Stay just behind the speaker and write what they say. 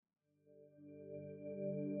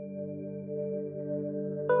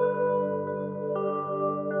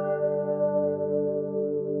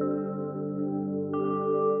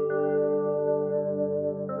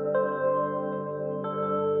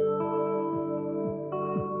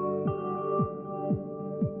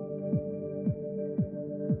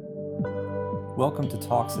Welcome to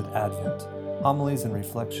Talks at Advent, homilies and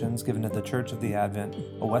reflections given at the Church of the Advent,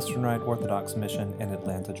 a Western Rite Orthodox mission in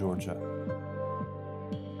Atlanta, Georgia.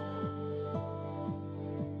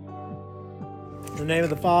 In the name of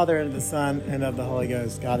the Father, and of the Son, and of the Holy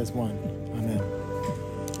Ghost, God is one. Amen.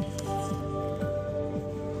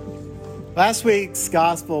 Last week's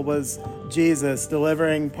gospel was Jesus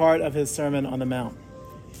delivering part of his Sermon on the Mount.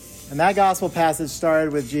 And that gospel passage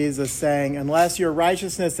started with Jesus saying, "Unless your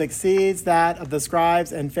righteousness exceeds that of the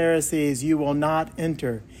scribes and Pharisees, you will not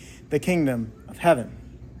enter the kingdom of heaven."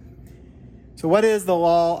 So what is the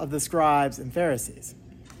law of the scribes and Pharisees?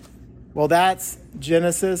 Well, that's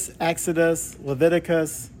Genesis, Exodus,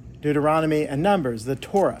 Leviticus, Deuteronomy, and Numbers, the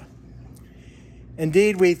Torah.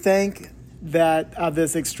 Indeed, we think that of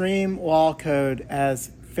this extreme law code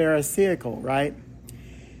as Pharisaical, right?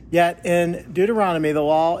 Yet in Deuteronomy, the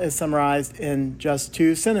law is summarized in just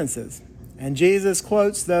 2 sentences. And Jesus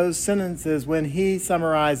quotes those sentences when he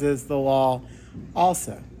summarizes the law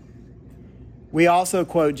also. We also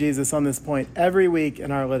quote Jesus on this point every week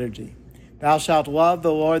in our liturgy. "Thou shalt love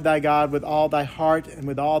the Lord thy God with all thy heart and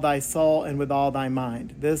with all thy soul and with all thy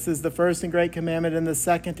mind. This is the first and great commandment, and the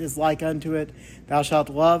second is like unto it. Thou shalt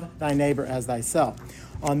love thy neighbor as thyself."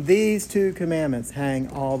 On these 2 commandments hang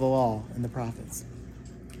all the law and the prophets.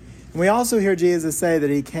 And we also hear Jesus say that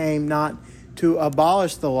he came not to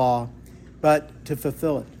abolish the law, but to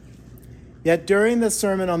fulfill it. Yet during the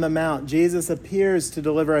Sermon on the Mount, Jesus appears to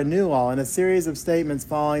deliver a new law in a series of statements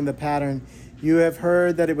following the pattern, "You have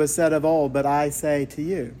heard that it was said of old, but I say to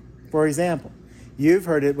you." For example, "You've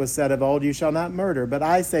heard it was said of old, you shall not murder, but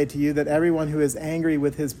I say to you that everyone who is angry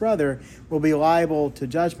with his brother will be liable to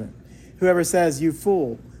judgment. Whoever says, 'You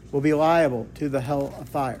fool,' will be liable to the hell of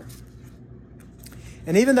fire."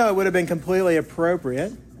 And even though it would have been completely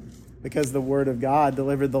appropriate, because the word of God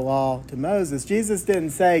delivered the law to Moses, Jesus didn't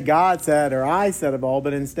say, "God said," or "I said of old,"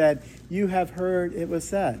 but instead, "You have heard it was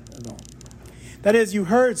said of old." That is, you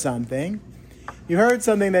heard something. You heard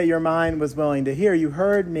something that your mind was willing to hear. You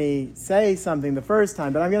heard me say something the first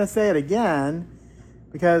time, but I'm going to say it again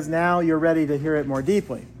because now you're ready to hear it more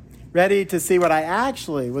deeply. Ready to see what I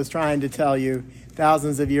actually was trying to tell you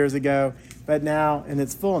thousands of years ago, but now in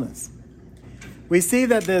its fullness. We see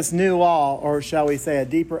that this new law, or shall we say a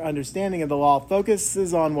deeper understanding of the law,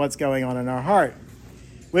 focuses on what's going on in our heart.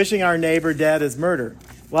 Wishing our neighbor dead is murder.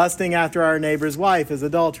 Lusting after our neighbor's wife is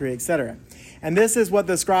adultery, etc. And this is what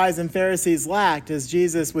the scribes and Pharisees lacked, as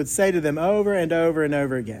Jesus would say to them over and over and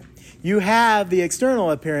over again. You have the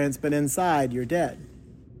external appearance, but inside you're dead.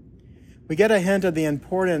 We get a hint of the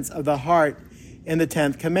importance of the heart in the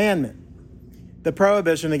 10th commandment, the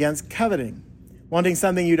prohibition against coveting, wanting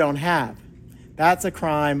something you don't have. That's a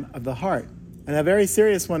crime of the heart, and a very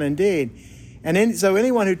serious one indeed. So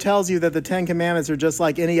anyone who tells you that the 10 Commandments are just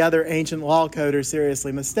like any other ancient law code are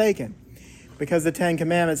seriously mistaken, because the 10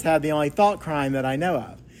 Commandments have the only thought crime that I know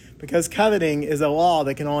of, because coveting is a law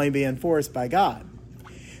that can only be enforced by God.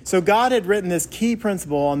 So God had written this key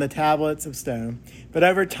principle on the tablets of stone, but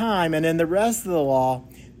over time and in the rest of the law,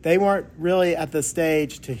 they weren't really at the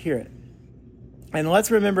stage to hear it. And let's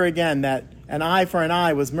remember again that an eye for an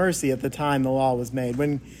eye was mercy at the time the law was made,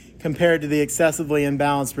 when compared to the excessively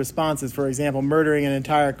imbalanced responses. For example, murdering an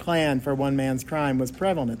entire clan for one man's crime was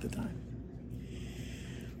prevalent at the time.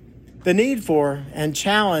 The need for and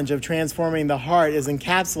challenge of transforming the heart is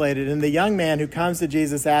encapsulated in the young man who comes to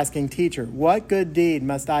Jesus asking, "Teacher, what good deed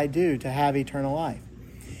must I do to have eternal life?"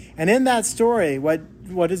 And in that story, what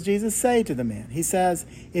does Jesus say to the man? He says,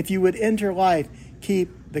 "If you would enter life,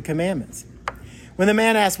 keep the commandments." When the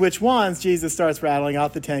man asks which ones, Jesus starts rattling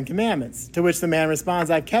off the 10 Commandments, to which the man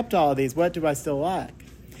responds, "I've kept all of these. What do I still lack?"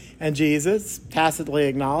 And Jesus, tacitly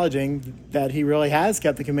acknowledging that he really has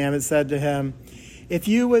kept the commandments, said to him, "If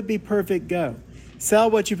you would be perfect, go.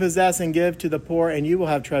 Sell what you possess and give to the poor, and you will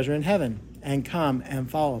have treasure in heaven. And come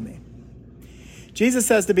and follow me." Jesus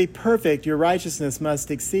says to be perfect, your righteousness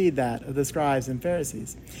must exceed that of the scribes and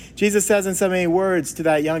Pharisees. Jesus says in so many words to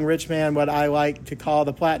that young rich man what I like to call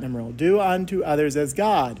the platinum rule: do unto others as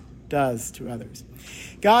God does to others.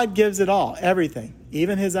 God gives it all, everything,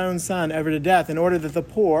 even his own son, over to death, in order that the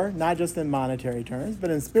poor, not just in monetary terms,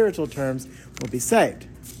 but in spiritual terms, will be saved.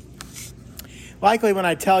 Likely when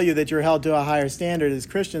I tell you that you're held to a higher standard as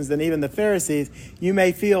Christians than even the Pharisees, you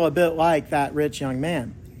may feel a bit like that rich young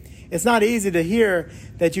man. It's not easy to hear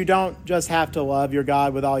that you don't just have to love your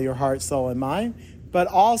God with all your heart, soul, and mind, but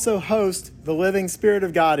also host the living Spirit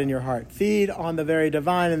of God in your heart. Feed on the very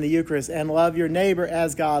divine in the Eucharist and love your neighbor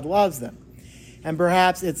as God loves them. And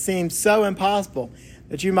perhaps it seems so impossible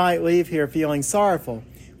that you might leave here feeling sorrowful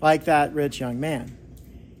like that rich young man.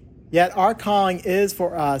 Yet our calling is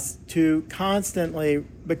for us to constantly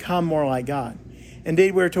become more like God.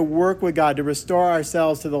 Indeed, we're to work with God to restore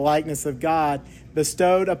ourselves to the likeness of God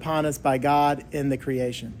bestowed upon us by God in the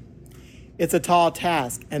creation. It's a tall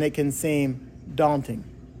task, and it can seem daunting.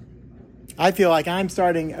 I feel like I'm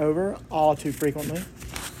starting over all too frequently.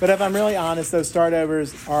 But if I'm really honest, those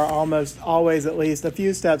start-overs are almost always at least a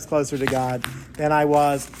few steps closer to God than I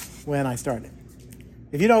was when I started.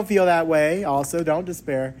 If you don't feel that way, also, don't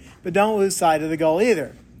despair, but don't lose sight of the goal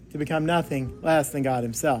either, to become nothing less than God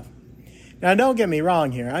himself. Now, don't get me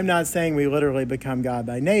wrong here. I'm not saying we literally become God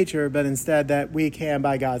by nature, but instead that we can,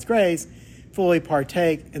 by God's grace, fully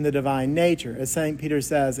partake in the divine nature, as St. Peter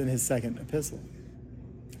says in his second epistle.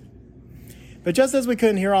 But just as we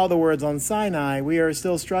couldn't hear all the words on Sinai, we are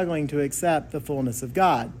still struggling to accept the fullness of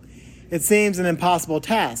God. It seems an impossible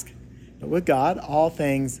task, but with God, all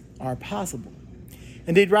things are possible.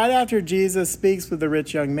 Indeed, right after Jesus speaks with the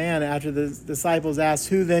rich young man, after the disciples ask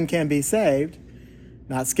who then can be saved,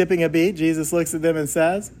 not skipping a beat, Jesus looks at them and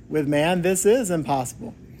says, with man, this is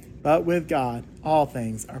impossible, but with God, all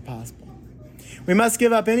things are possible. We must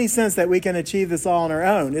give up any sense that we can achieve this all on our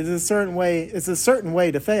own. It's a certain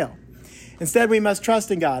way to fail. Instead, we must trust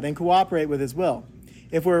in God and cooperate with his will.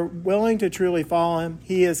 If we're willing to truly follow him,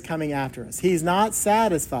 he is coming after us. He's not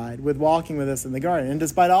satisfied with walking with us in the garden. And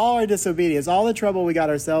despite all our disobedience, all the trouble we got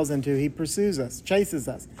ourselves into, he pursues us, chases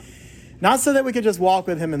us. Not so that we could just walk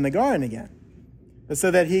with him in the garden again, but so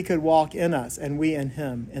that he could walk in us and we in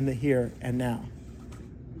him in the here and now.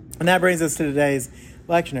 And that brings us to today's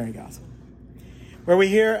lectionary gospel, where we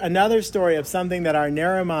hear another story of something that our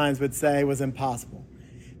narrow minds would say was impossible.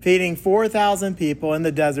 Feeding 4,000 people in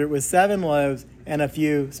the desert with 7 loaves and a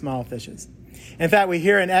few small fishes. In fact, we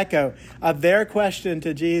hear an echo of their question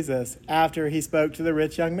to Jesus after he spoke to the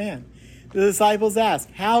rich young man. The disciples ask,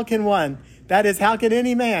 how can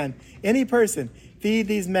any man, any person, feed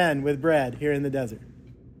these men with bread here in the desert?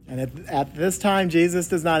 And at this time, Jesus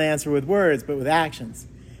does not answer with words, but with actions.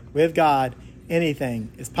 With God,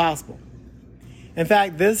 anything is possible. In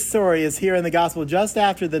fact, this story is here in the gospel just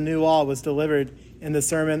after the new law was delivered in the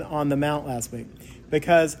Sermon on the Mount last week,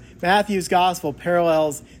 because Matthew's gospel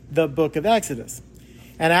parallels the book of Exodus.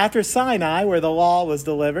 And after Sinai, where the law was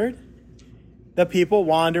delivered, the people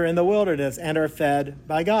wander in the wilderness and are fed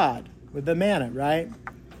by God with the manna, right?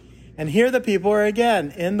 And here the people are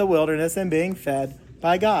again in the wilderness and being fed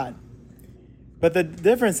by God. But the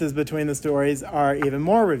differences between the stories are even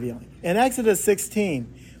more revealing. In Exodus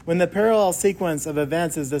 16, when the parallel sequence of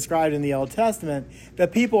events is described in the Old Testament, the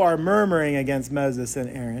people are murmuring against Moses and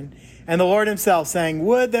Aaron, and the Lord himself saying,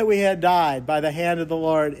 would that we had died by the hand of the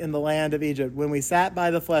Lord in the land of Egypt, when we sat by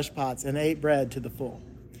the flesh pots and ate bread to the full.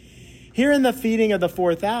 Here in the feeding of the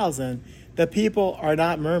 4,000, the people are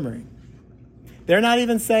not murmuring. They're not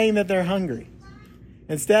even saying that they're hungry.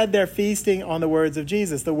 Instead, they're feasting on the words of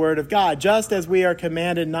Jesus, the word of God, just as we are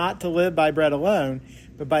commanded not to live by bread alone,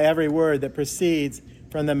 but by every word that proceeds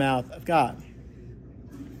from the mouth of God.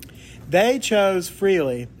 They chose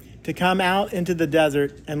freely to come out into the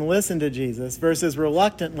desert and listen to Jesus versus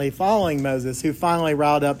reluctantly following Moses, who finally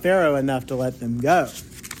riled up Pharaoh enough to let them go.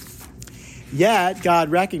 Yet, God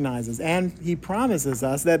recognizes and he promises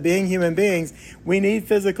us that being human beings, we need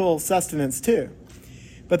physical sustenance too.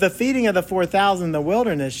 But the feeding of the 4,000 in the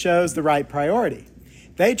wilderness shows the right priority.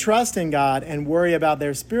 They trust in God and worry about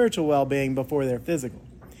their spiritual well-being before their physical.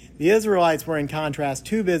 The Israelites were, in contrast,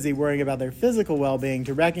 too busy worrying about their physical well-being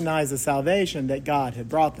to recognize the salvation that God had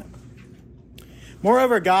brought them.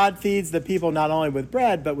 Moreover, God feeds the people not only with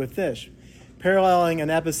bread, but with fish, paralleling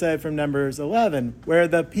an episode from Numbers 11, where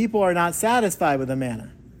the people are not satisfied with the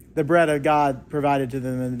manna, the bread of God provided to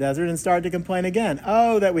them in the desert, and start to complain again,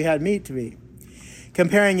 oh, that we had meat to eat,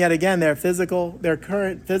 comparing yet again their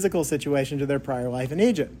current physical situation to their prior life in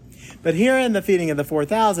Egypt. But here in the feeding of the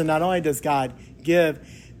 4,000, not only does God give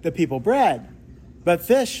the people bread, but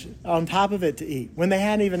fish on top of it to eat when they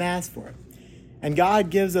hadn't even asked for it. And God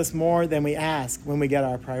gives us more than we ask when we get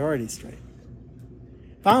our priorities straight.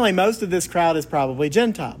 Finally, most of this crowd is probably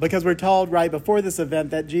Gentile, because we're told right before this event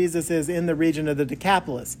that Jesus is in the region of the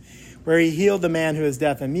Decapolis, where he healed the man who is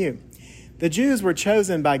deaf and mute. The Jews were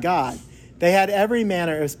chosen by God. They had every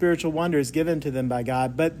manner of spiritual wonders given to them by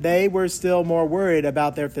God, but they were still more worried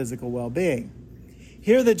about their physical well-being.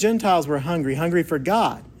 Here the Gentiles were hungry for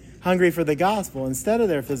God, hungry for the gospel instead of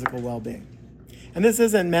their physical well-being. And this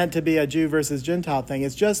isn't meant to be a Jew versus Gentile thing.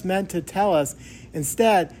 It's just meant to tell us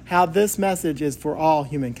instead how this message is for all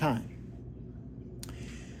humankind.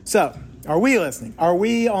 So, are we listening? Or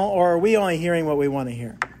are we only hearing what we want to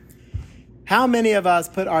hear? How many of us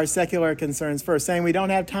put our secular concerns first, saying we don't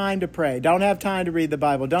have time to pray, don't have time to read the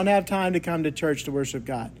Bible, don't have time to come to church to worship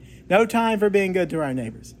God, no time for being good to our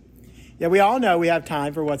neighbors? Yet we all know we have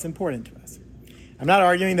time for what's important to us. I'm not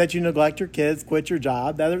arguing that you neglect your kids, quit your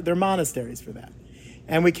job. They're monasteries for that.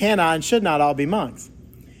 And we cannot and should not all be monks.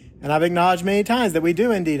 And I've acknowledged many times that we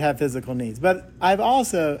do indeed have physical needs. But I've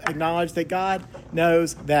also acknowledged that God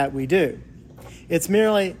knows that we do. It's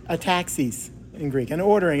merely a taxis in Greek, an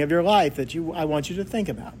ordering of your life that I want you to think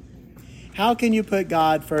about. How can you put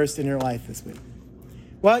God first in your life this week?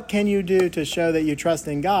 What can you do to show that you trust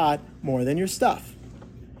in God more than your stuff?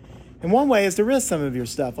 And one way is to risk some of your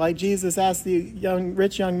stuff, like Jesus asked the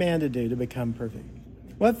rich young man to do to become perfect.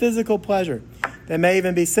 What physical pleasure that may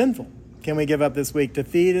even be sinful can we give up this week to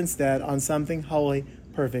feed instead on something holy,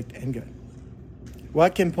 perfect, and good?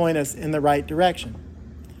 What can point us in the right direction?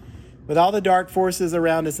 With all the dark forces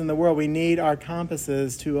around us in the world, we need our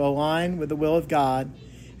compasses to align with the will of God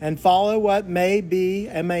and follow what may be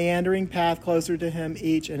a meandering path closer to Him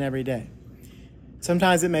each and every day.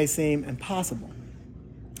 Sometimes it may seem impossible,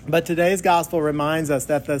 but today's gospel reminds us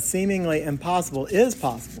that the seemingly impossible is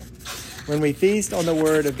possible when we feast on the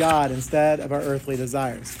Word of God instead of our earthly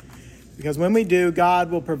desires. Because when we do,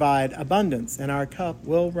 God will provide abundance and our cup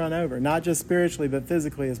will run over, not just spiritually, but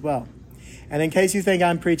physically as well. And in case you think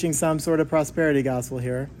I'm preaching some sort of prosperity gospel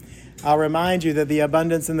here, I'll remind you that the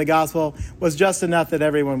abundance in the gospel was just enough that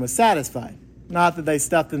everyone was satisfied, not that they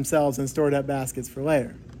stuffed themselves and stored up baskets for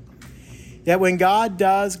later. Yet when God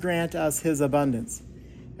does grant us His abundance,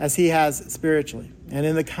 as He has spiritually, and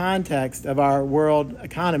in the context of our world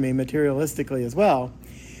economy materialistically as well,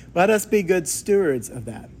 let us be good stewards of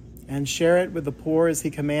that and share it with the poor as He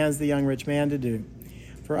commands the young rich man to do,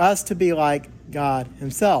 for us to be like God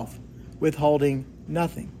Himself, withholding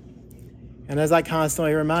nothing. And as I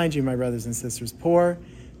constantly remind you, my brothers and sisters, poor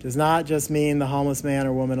does not just mean the homeless man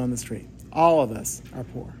or woman on the street. All of us are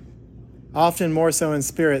poor, often more so in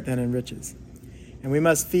spirit than in riches. And we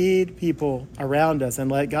must feed people around us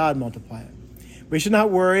and let God multiply it. We should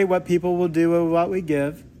not worry what people will do with what we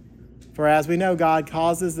give, for as we know, God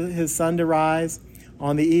causes His sun to rise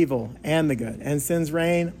on the evil and the good, and sends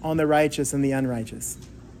rain on the righteous and the unrighteous.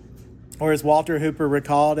 Or as Walter Hooper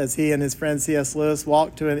recalled, as he and his friend C.S. Lewis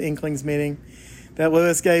walked to an Inklings meeting, that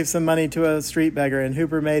Lewis gave some money to a street beggar, and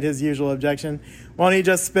Hooper made his usual objection, "Won't he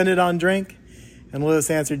just spend it on drink?" And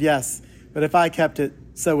Lewis answered, "Yes, but if I kept it,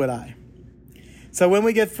 so would I." So when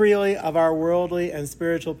we give freely of our worldly and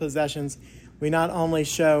spiritual possessions, we not only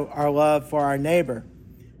show our love for our neighbor,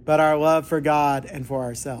 but our love for God and for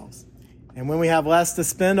ourselves. And when we have less to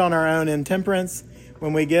spend on our own intemperance,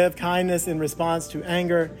 when we give kindness in response to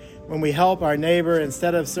anger, when we help our neighbor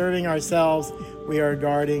instead of serving ourselves, we are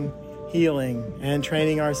guarding, healing, and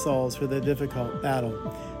training our souls for the difficult battle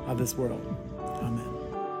of this world. Amen.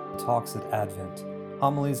 Talks at Advent.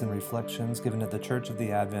 Homilies and reflections given at the Church of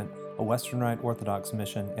the Advent, a Western Rite Orthodox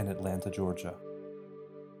mission in Atlanta, Georgia.